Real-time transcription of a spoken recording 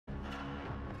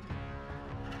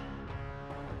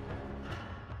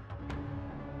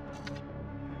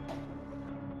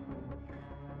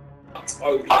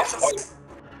Oh, yes. Oh,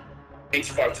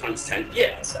 85 times 10.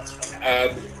 Yes, that's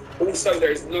fine. Also,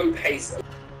 there is no pace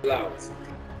allowed.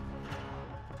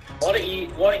 Why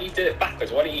don't you do it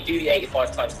backwards? Why don't you do the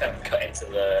 85 times 10 and cut into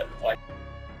the...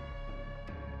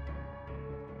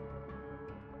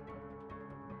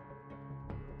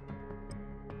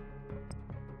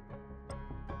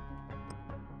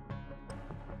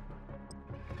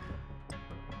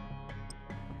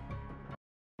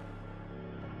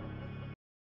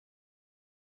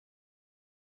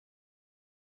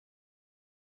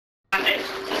 And if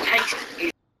pace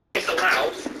is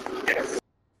allowed... Yes.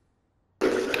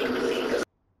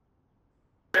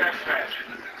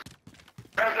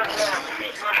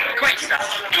 Great stuff.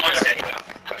 You want to say?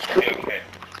 Okay.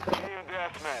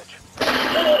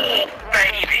 Oh,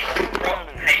 baby. Rock,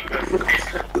 paper,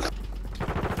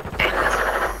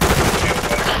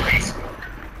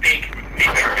 big rich.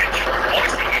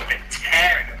 Honestly, you've been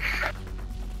tearing them.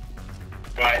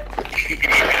 Right.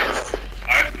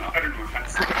 I don't know if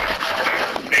that's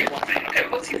big one thing. Okay,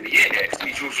 what team of the year here? It's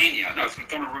going to be Jorginho. No, it's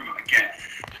Donnarumma again.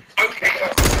 Okay,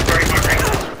 guys, this is very high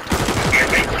rating. I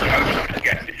basically hope I'm going to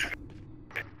get it.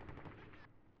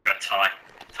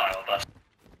 Tie or bust.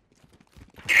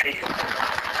 Okay. I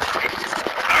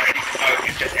don't even know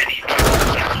if there's any that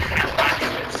you can add to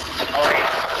this. Oh, yeah.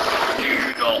 Do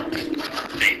not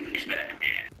Think it's there.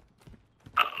 Yeah.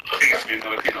 I think it's been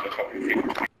another copy of FIFA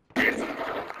 23.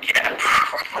 Yeah,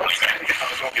 probably.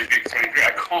 Another copy of FIFA 23. I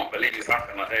can't believe it's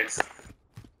happened like this.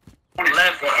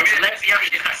 Lev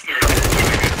Yashin has to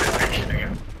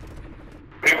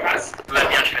Who has? Lev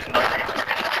Yashin is not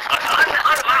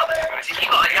I'd allow that. If you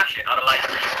got a Yashin, I'd allow it.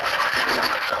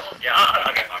 Yeah,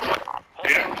 I'll get my point.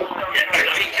 Yeah.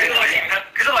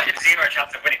 Because I did 0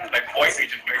 chance of winning, there's no point in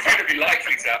just moving. It's going to be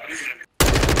likely to happen, isn't it?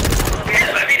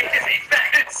 Yeah, I mean, it's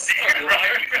better than 0.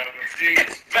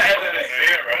 It's better than a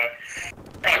 0.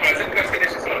 Right, guys, let's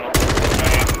finish this one off.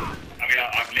 I mean,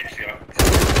 I'm literally...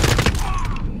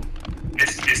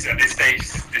 At this stage,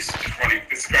 this is running,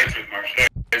 this is going through the motion.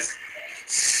 There's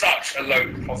such a low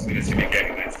possibility of me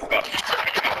getting this, but...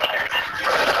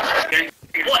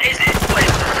 What is it?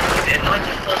 Is it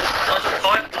 94,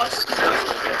 95 plus?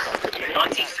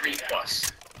 93 plus.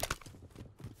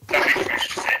 That makes me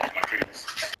just end my dreams.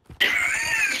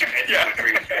 Yeah, my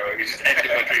dreams, bro. It's just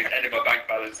ending my dreams, ending my bank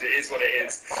balance. It is what it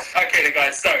is. Okay, then,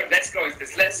 guys, so let's go into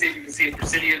this. Let's see if we can see a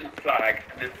Brazilian flag,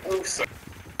 and then also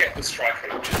get the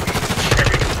striker.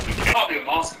 We can't be a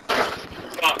master,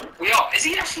 but we are. Is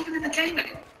he actually even in the game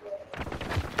anymore?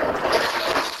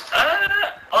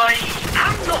 I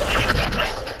am not sure. I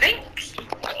think he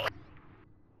was.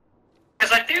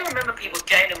 Because I do remember people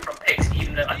getting him from picks,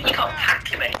 even though I think you can't pack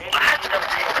him anymore. I had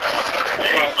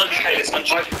Well, okay, this one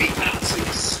might be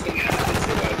absolutely swinging out of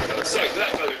the way. So,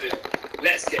 without further ado,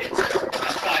 let's get into it and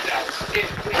find out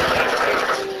if we have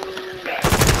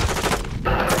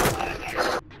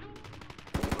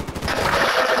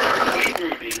Wayne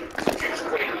Rooney, future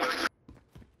Wayne.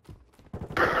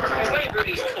 Wayne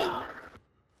Rooney's cool.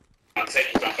 I'm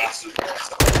taking his ambassador.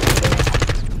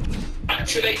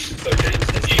 Congratulations, though, James,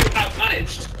 as you have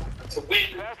managed to win.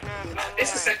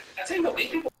 It's the second. I tell you what, these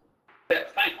people.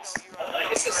 Thanks.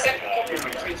 It's the second copy of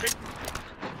 23.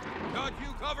 Got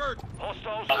you covered.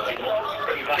 Hostiles.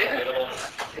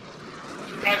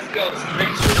 Guys and girls,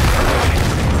 make sure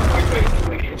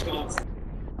to give a chance.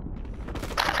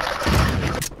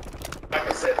 Like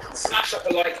I said, smash up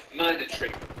a like,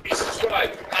 mandatory. Be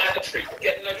subscribed, mandatory.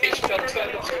 Get the notification bell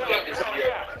turned on so you don't miss a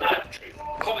video, mandatory.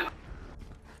 Comment,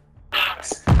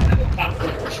 apps, and then the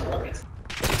platform which you want it.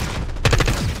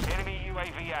 Enemy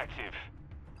UAV active.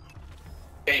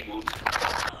 Game on.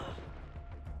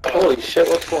 Holy shit,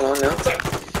 what's going on now? So,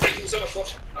 thank you so much for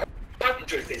watching. I hope you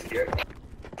enjoyed this video.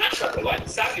 Smash up the like.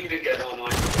 Sadly, we didn't get an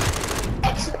online.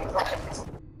 Absolutely perfect.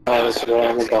 Oh, this is what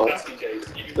I'm about.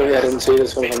 Maybe I didn't see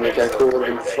this one from the get-go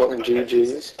and fucking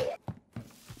GG's.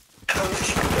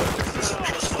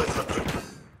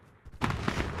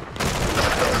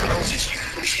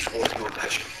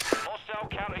 Hostile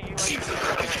counter UAV.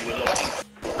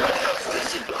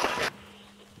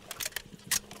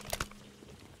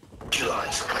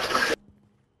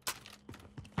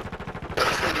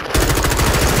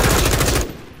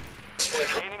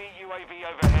 Enemy UAV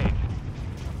overhead.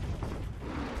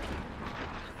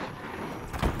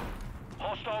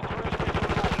 Hostile cruise missile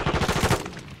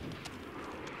launched.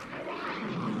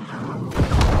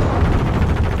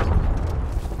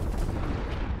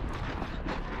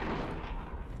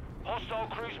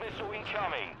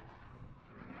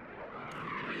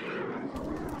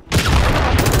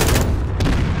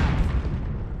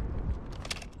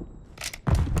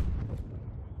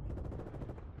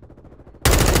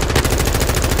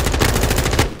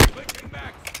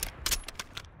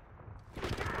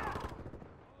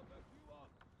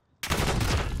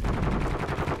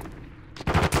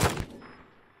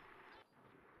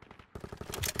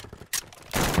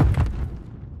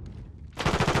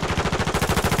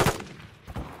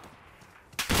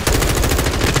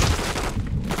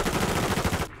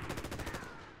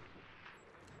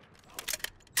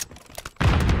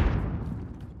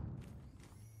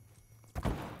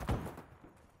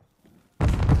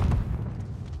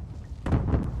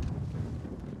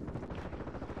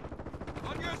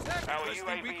 Our Requesting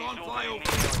UAV recon is flyover.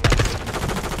 orbiting the area.